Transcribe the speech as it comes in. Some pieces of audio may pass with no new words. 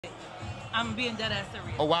I'm being dead ass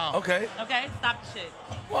serious. Oh, wow. Okay. Okay? Stop the shit.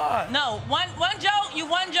 Why? No, one joke, you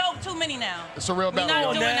one joke too many now. It's a real battle, We're not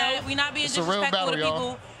y'all. doing that. We're not being It's a real disrespectful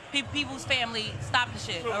battle, to people's family. Stop the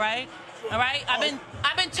shit, all right? All right?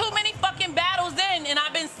 I've been too many fucking battles in, and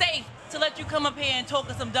I've been safe to let you come up here and talk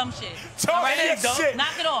of some dumb shit. Talk shit.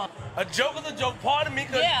 Knock it off. A joke is a joke. Pardon me,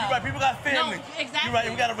 because you're right. People got family. No, exactly. You're right.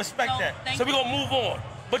 We gotta respect that. So we're gonna move on.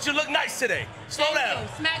 But you look nice today. Slow down.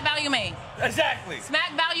 Smack value made. Exactly.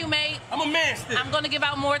 Smack value made. I'm a man still. I'm gonna give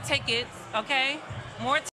out more tickets, okay? More